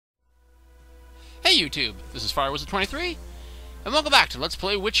YouTube! This is FireWizard23, and welcome back to Let's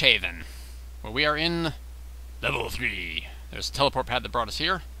Play Witchaven, where we are in Level 3. There's a teleport pad that brought us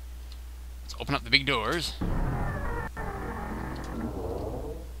here. Let's open up the big doors.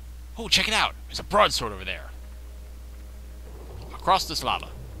 Oh, check it out! There's a broadsword over there. Across this lava.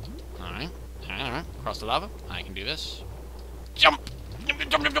 Alright, alright, across the lava. I can do this. Jump! Jump,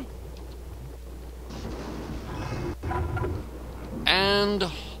 jump, jump, jump! And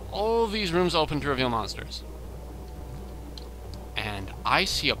all of these rooms open to reveal monsters. And I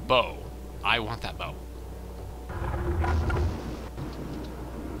see a bow. I want that bow.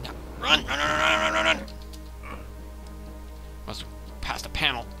 Run! Run, run, run, run, run, run! Must have passed a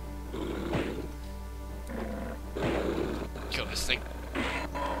panel. Kill this thing.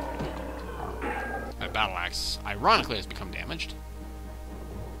 My battle axe, ironically, has become damaged.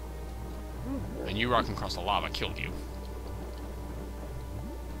 And you rocking across the lava killed you.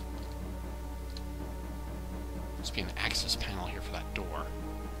 Must be an access panel here for that door.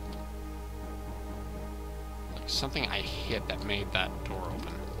 Like something I hit that made that door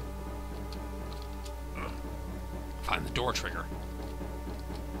open. Find the door trigger.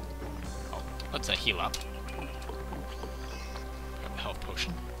 Oh, let's heal up. Got the health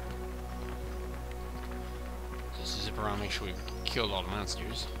potion. Just zip around, make sure we've killed all the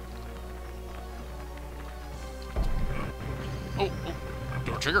monsters. Oh, oh,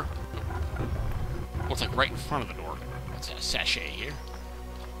 door trigger. Looks like right in front of the door. Let's a sachet here.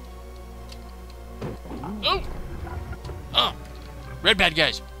 Oh! Oh! Red bad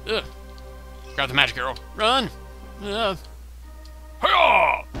guys! Ugh! Grab the magic arrow. Run! Hi-yah!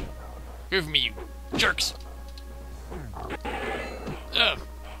 Give me, you jerks!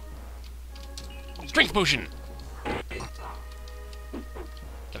 Strength potion!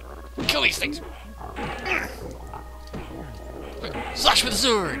 Kill these things! Slash with the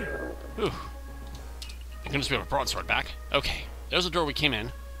sword! Ooh. You can just be able to broadsword back. Okay, there's the door we came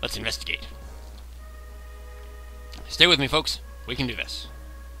in. Let's investigate. Stay with me, folks. We can do this.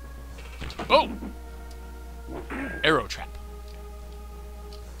 Oh! Arrow trap.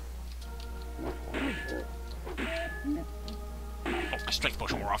 Oh, my strength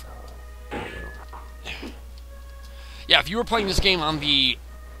potion wore off. Yeah, if you were playing this game on the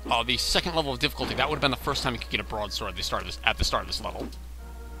second level of difficulty, that would have been the first time you could get a broadsword at the start of this level.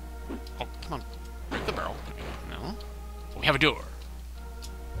 Oh, come on. Break the barrel. No. We have a door.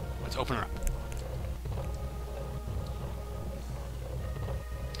 Let's open her up.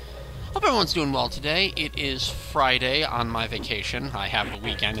 Hope everyone's doing well today. It is Friday on my vacation. I have the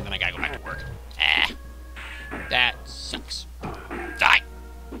weekend and then I gotta go back to work. Ah. That sucks. Die!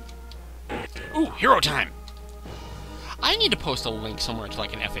 Ooh, hero time! I need to post a link somewhere to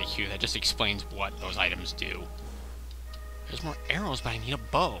like an FAQ that just explains what those items do. There's more arrows, but I need a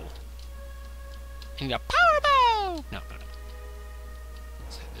bow. I need a power bow! No, no, no.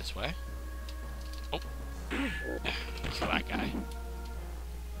 Let's head this way. Oh. Kill that guy.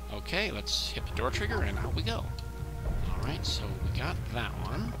 Okay, let's hit the door trigger and out we go. Alright, so we got that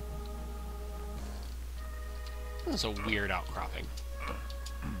one. That's a weird outcropping.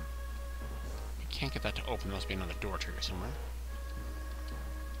 We can't get that to open. There must be another door trigger somewhere.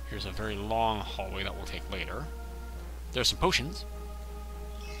 Here's a very long hallway that we'll take later. There's some potions.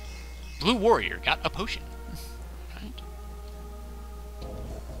 Blue Warrior got a potion. Right.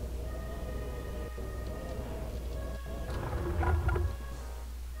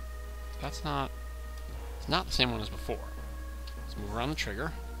 It's not the same one as before. Let's move around the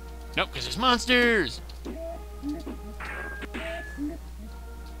trigger. Nope, because there's monsters!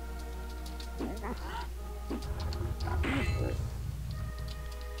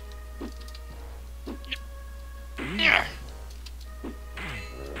 Yeah.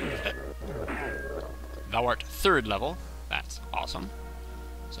 Thou art 3rd level. That's awesome.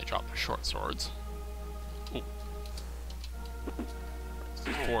 So I drop the short swords. Ooh.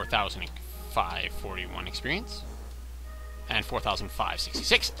 4,541 experience. And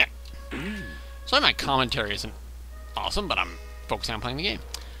 4,566. So my commentary isn't awesome, but I'm focusing on playing the game.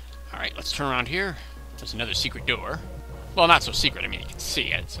 Alright, let's turn around here. There's another secret door. Well, not so secret. I mean, you can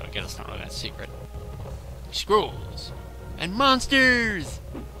see it, so I guess it's not really that secret. Scrolls. And monsters!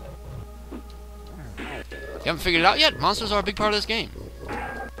 You haven't figured it out yet? Monsters are a big part of this game.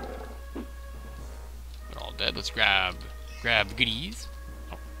 They're all dead. Let's grab the goodies.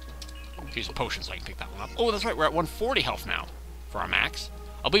 Oh. Use a potion so I can pick that one up. Oh, that's right. We're at 140 health now for our max.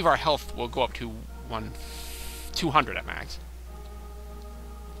 I believe our health will go up to 200 at max.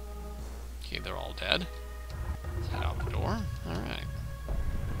 Okay, they're all dead. Let's head out the door. Alright.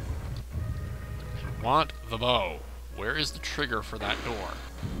 I want the bow. Where is the trigger for that door?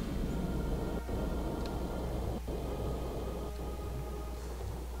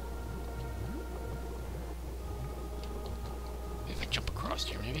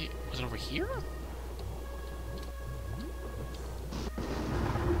 Maybe... Was it over here?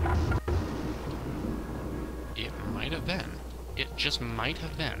 It might have been. It just might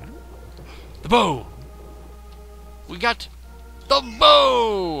have been. The bow! We got the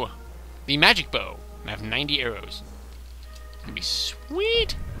bow! The magic bow. I have 90 arrows. It's gonna be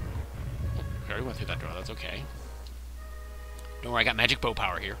sweet! Oh, we already went through that door. That's okay. Don't worry, I got magic bow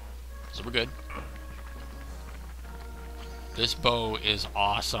power here. So we're good. This bow is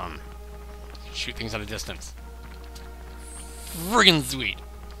awesome. Shoot things at a distance. Friggin' sweet.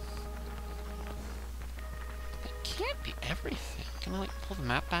 That can't be everything. Can I, like, pull the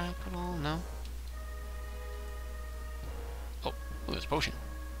map back at all? No? Oh, there's a potion.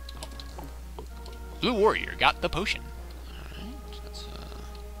 Oh. Blue Warrior got the potion. Alright, let's,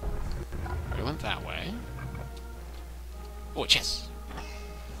 we went that way. Oh, a chest.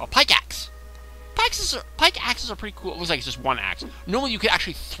 Oh, pike axe. Pike axes are pretty cool. It looks like it's just one axe. Normally you could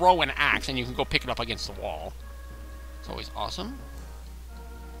actually throw an axe and you can go pick it up against the wall. It's always awesome.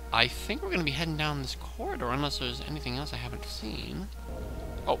 I think we're going to be heading down this corridor unless there's anything else I haven't seen.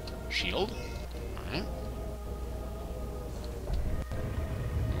 Oh, shield. Alright.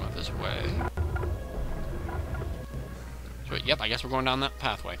 Go out this way. Sweet. Yep, I guess we're going down that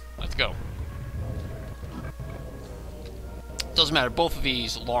pathway. Let's go. Doesn't matter, both of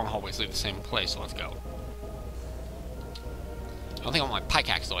these long hallways lead to the same place, so let's go. I don't think I want my pike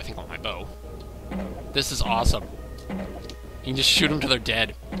axe, though. I think I want my bow. This is awesome. You can just shoot them till they're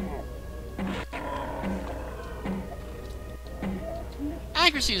dead.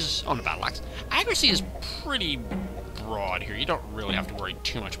 Accuracy is... Oh, no, battle axe. Accuracy is pretty broad here. You don't really have to worry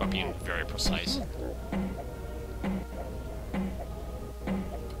too much about being very precise.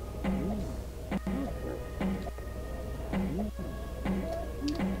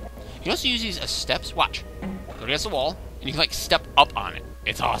 You can also use these as steps. Watch. Go against the wall, and you can, like, step up on it.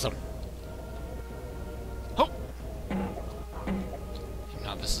 It's awesome. Oh!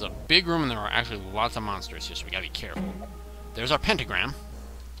 Now, this is a big room, and there are actually lots of monsters here, so we gotta be careful. There's our pentagram.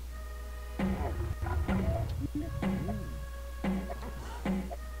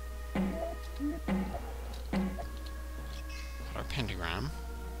 Our pentagram.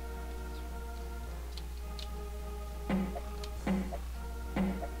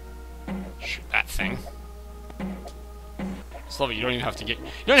 Shoot that thing. Just love it. You don't even have to get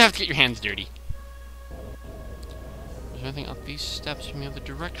your hands dirty. Is there anything up these steps from the other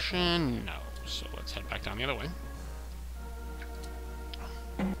direction? No. So let's head back down the other way.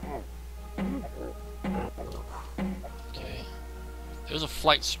 Okay. There's a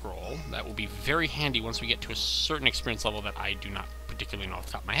flight scroll that will be very handy once we get to a certain experience level that I do not particularly know off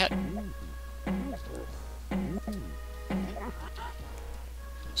the top of my head.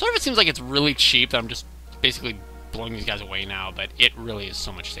 Sort of it seems like it's really cheap that I'm just basically blowing these guys away now, but it really is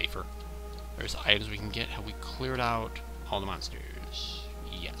so much safer. There's items we can get. Have we cleared out all the monsters?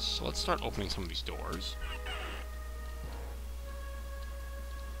 Yes. So let's start opening some of these doors.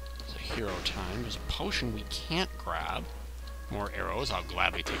 It's a hero time. There's a potion we can't grab. More arrows. I'll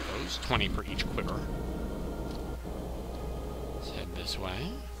gladly take those. 20 per each quiver. Let's head this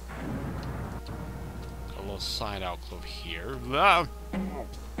way. Got a little side alcove here. Ah!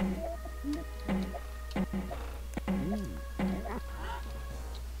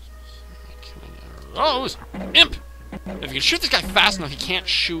 Oh, imp! If you can shoot this guy fast enough, he can't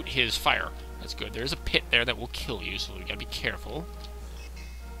shoot his fire. That's good. There's a pit there that will kill you, so we gotta be careful.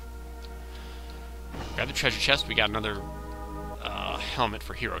 Grab the treasure chest. We got another helmet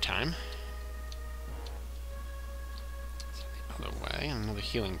for hero time. Another way, and another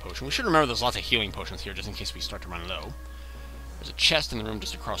healing potion. We should remember there's lots of healing potions here, just in case we start to run low. There's a chest in the room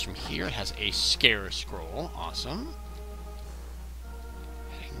just across from here. It has a scare scroll. Awesome.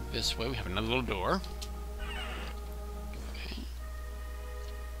 Heading this way, we have another little door. Okay.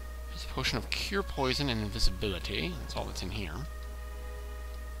 There's a potion of cure poison and invisibility. That's all that's in here.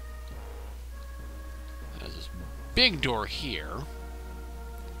 There's this big door here.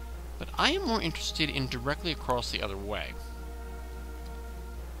 But I am more interested in directly across the other way.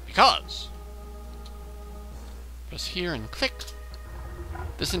 Because... press here and click.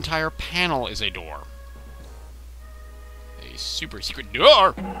 This entire panel is a door. A super secret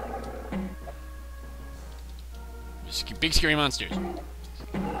door! Big scary monsters.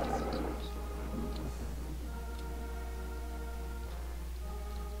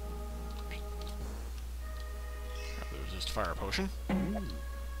 There's just a fire potion.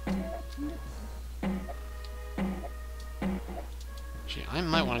 Actually, I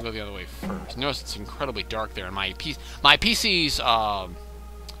might want to go the other way first. Notice it's incredibly dark there, and my PC's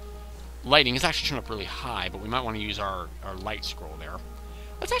lighting is actually turned up really high, but we might want to use our light scroll there.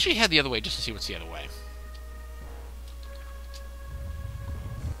 Let's actually head the other way just to see what's the other way.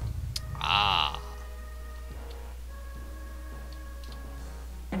 Ah.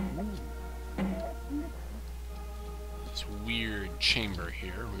 This weird chamber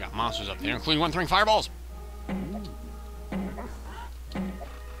here. We got monsters up there, including one throwing fireballs.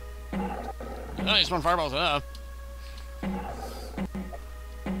 Oh, he's throwing fireballs.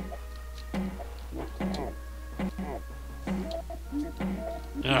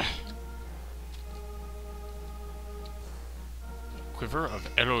 Ugh. Quiver of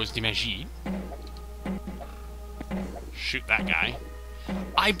arrows de magie. Shoot that guy.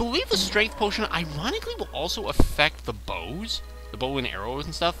 I believe the strength potion, ironically, will also affect the bows. The bow and arrows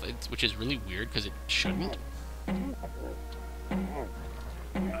and stuff, which is really weird because it shouldn't.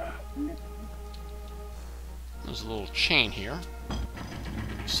 There's a little chain here.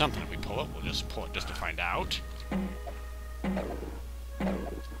 Something if we pull it. We'll just pull it just to find out.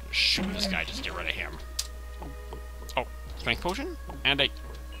 Shoot this guy, just get rid of him. Oh, strength potion? And a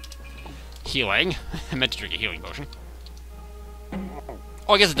healing. I meant to drink a healing potion.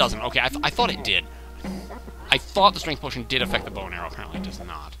 Oh, I guess it doesn't. Okay, I thought it did. I thought the strength potion did affect the bow and arrow. Apparently it does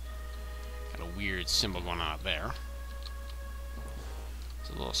not. Got a weird symbol going on up there. There's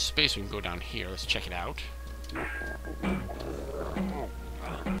a little space we can go down here. Let's check it out.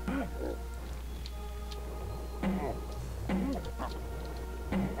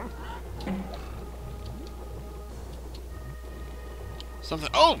 Something.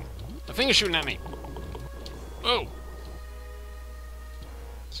 Oh! The thing is shooting at me. Oh!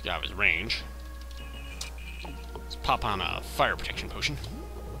 This guy was range. Let's pop on a fire protection potion.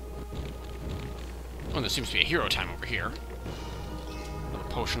 Oh, there seems to be a hero time over here. Another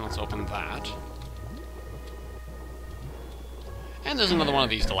potion, let's open that. And there's another one of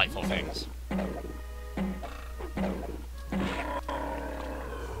these delightful things.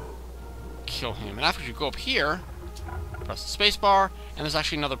 Kill him. And after you go up here, press the spacebar, and there's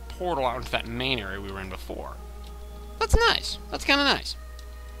actually another portal out into that main area we were in before. That's nice. That's kind of nice.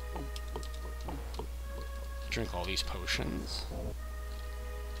 Drink all these potions.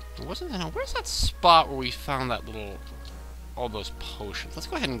 Wasn't there? No, where's that spot where we found that little... all those potions? Let's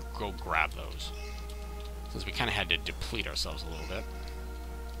go ahead and go grab those. Since we kind of had to deplete ourselves a little bit.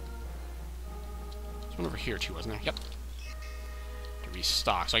 There's one over here too, wasn't there? Yep. To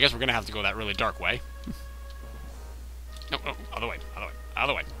restock. So I guess we're going to have to go that really dark way. No, other way, other way,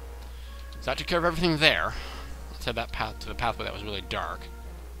 other way. So that took care of everything there. Let's head that path to the pathway that was really dark.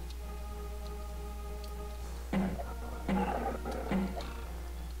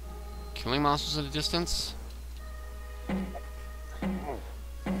 Killing monsters at a distance.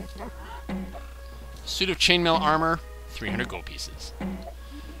 Suit of chainmail armor, 300 gold pieces.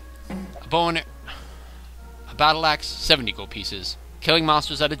 A bow and a battle axe, 70 gold pieces. Killing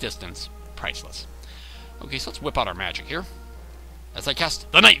monsters at a distance, priceless. Okay, so let's whip out our magic here. As I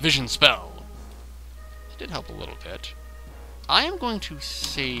cast the night vision spell. It did help a little bit. I am going to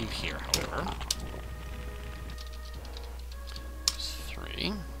save here, however. There's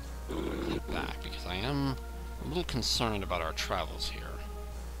 3. Head back, because I am a little concerned about our travels here.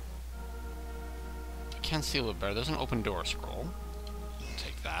 I can see a little better. There's an open door scroll. I'll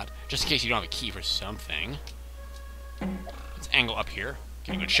take that. Just in case you don't have a key for something. Let's angle up here.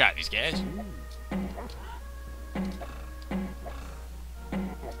 Get a good shot at these guys.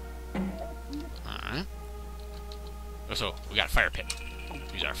 Alright. So, we got a fire pit.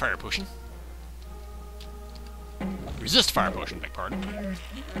 Use our fire potion. Resist fire potion, beg pardon.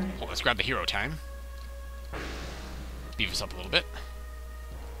 Oh, let's grab the hero time. Beef us up a little bit.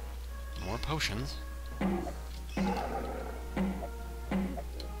 More potions.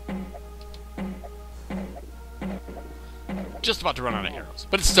 Just about to run out of arrows,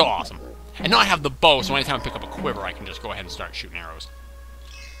 but it's still awesome. And now I have the bow, so anytime I pick up a quiver, I can just go ahead and start shooting arrows.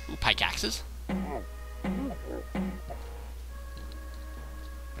 Ooh, pike axes.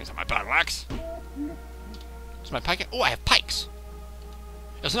 Brings up my battle axe. So my pike. Oh, I have pikes.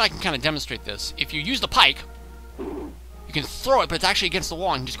 So now I can kind of demonstrate this. If you use the pike, you can throw it, but it's actually against the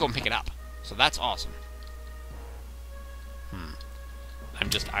wall, and you just go and pick it up. So that's awesome.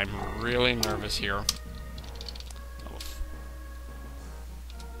 I'm really nervous here.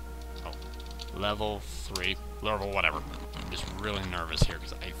 Level 3. Level whatever. I'm just really nervous here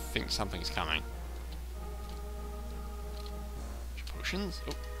because I think something's coming. Potions?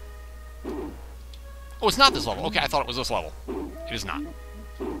 Oh. Oh, it's not this level. Okay, I thought it was this level. It is not.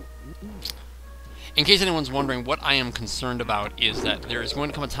 In case anyone's wondering, what I am concerned about is that there is going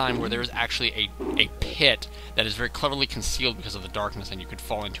to come a time where there is actually a pit that is very cleverly concealed because of the darkness, and you could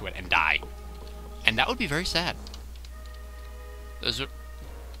fall into it and die. And that would be very sad.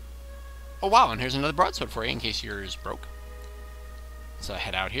 Oh, wow, and here's another broadsword for you in case yours broke. So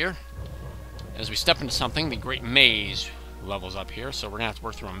head out here. As we step into something, the Great Maze levels up here, so we're going to have to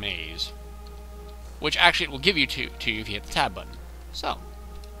work through a maze. Which actually it will give you to you if you hit the tab button. So,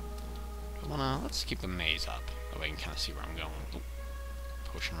 let's keep the maze up. That way I can kind of see where I'm going. Ooh,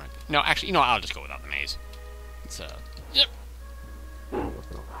 potion right there. No, actually, I'll just go without the maze. It's, yep. Oh,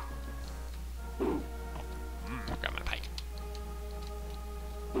 grab my pike.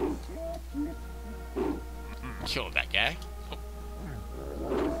 Killed that guy. Oh.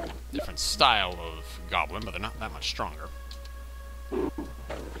 Different style of goblin, but they're not that much stronger.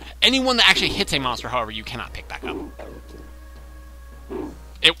 Anyone that actually hits a monster, however, you cannot pick back up.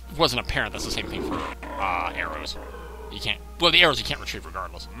 It wasn't apparent. That's the same thing for arrows. You can't... Well, the arrows you can't retrieve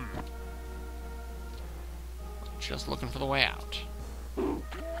regardless. Just looking for the way out.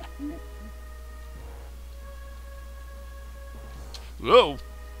 Whoa!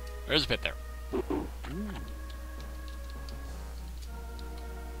 There's a pit there.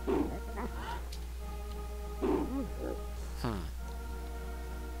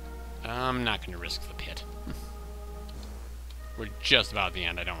 I'm not going to risk the pit. We're just about at the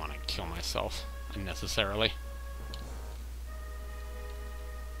end. I don't want to kill myself unnecessarily.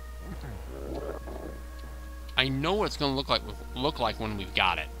 I know what it's going to look like when we've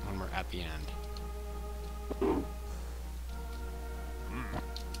got it, when we're at the end.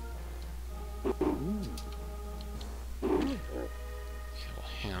 Kill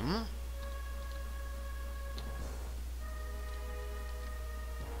him.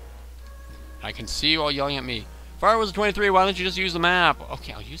 I can see you all yelling at me. Fire was a 23, why don't you just use the map?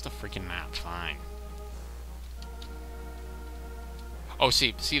 Okay, I'll use the freaking map, fine. Oh,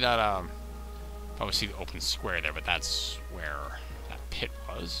 see that, probably see the open square there, but that's where that pit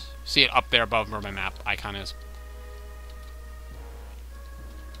was. See it up there above where my map icon is?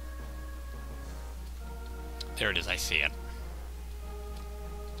 There it is, I see it.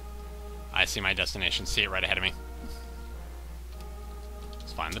 I see my destination, see it right ahead of me.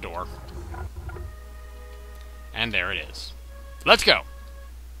 Let's find the door. And there it is. Let's go!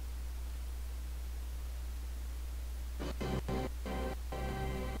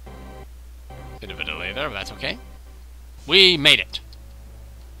 Bit of a delay there, but that's okay. We made it!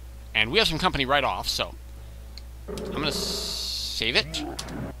 And we have some company right off, so... I'm gonna save it.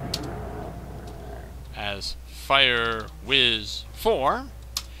 As Fire Whiz 4.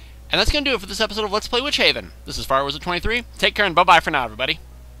 And that's gonna do it for this episode of Let's Play Witchaven. This is FireWizard23. Take care and bye-bye for now, everybody.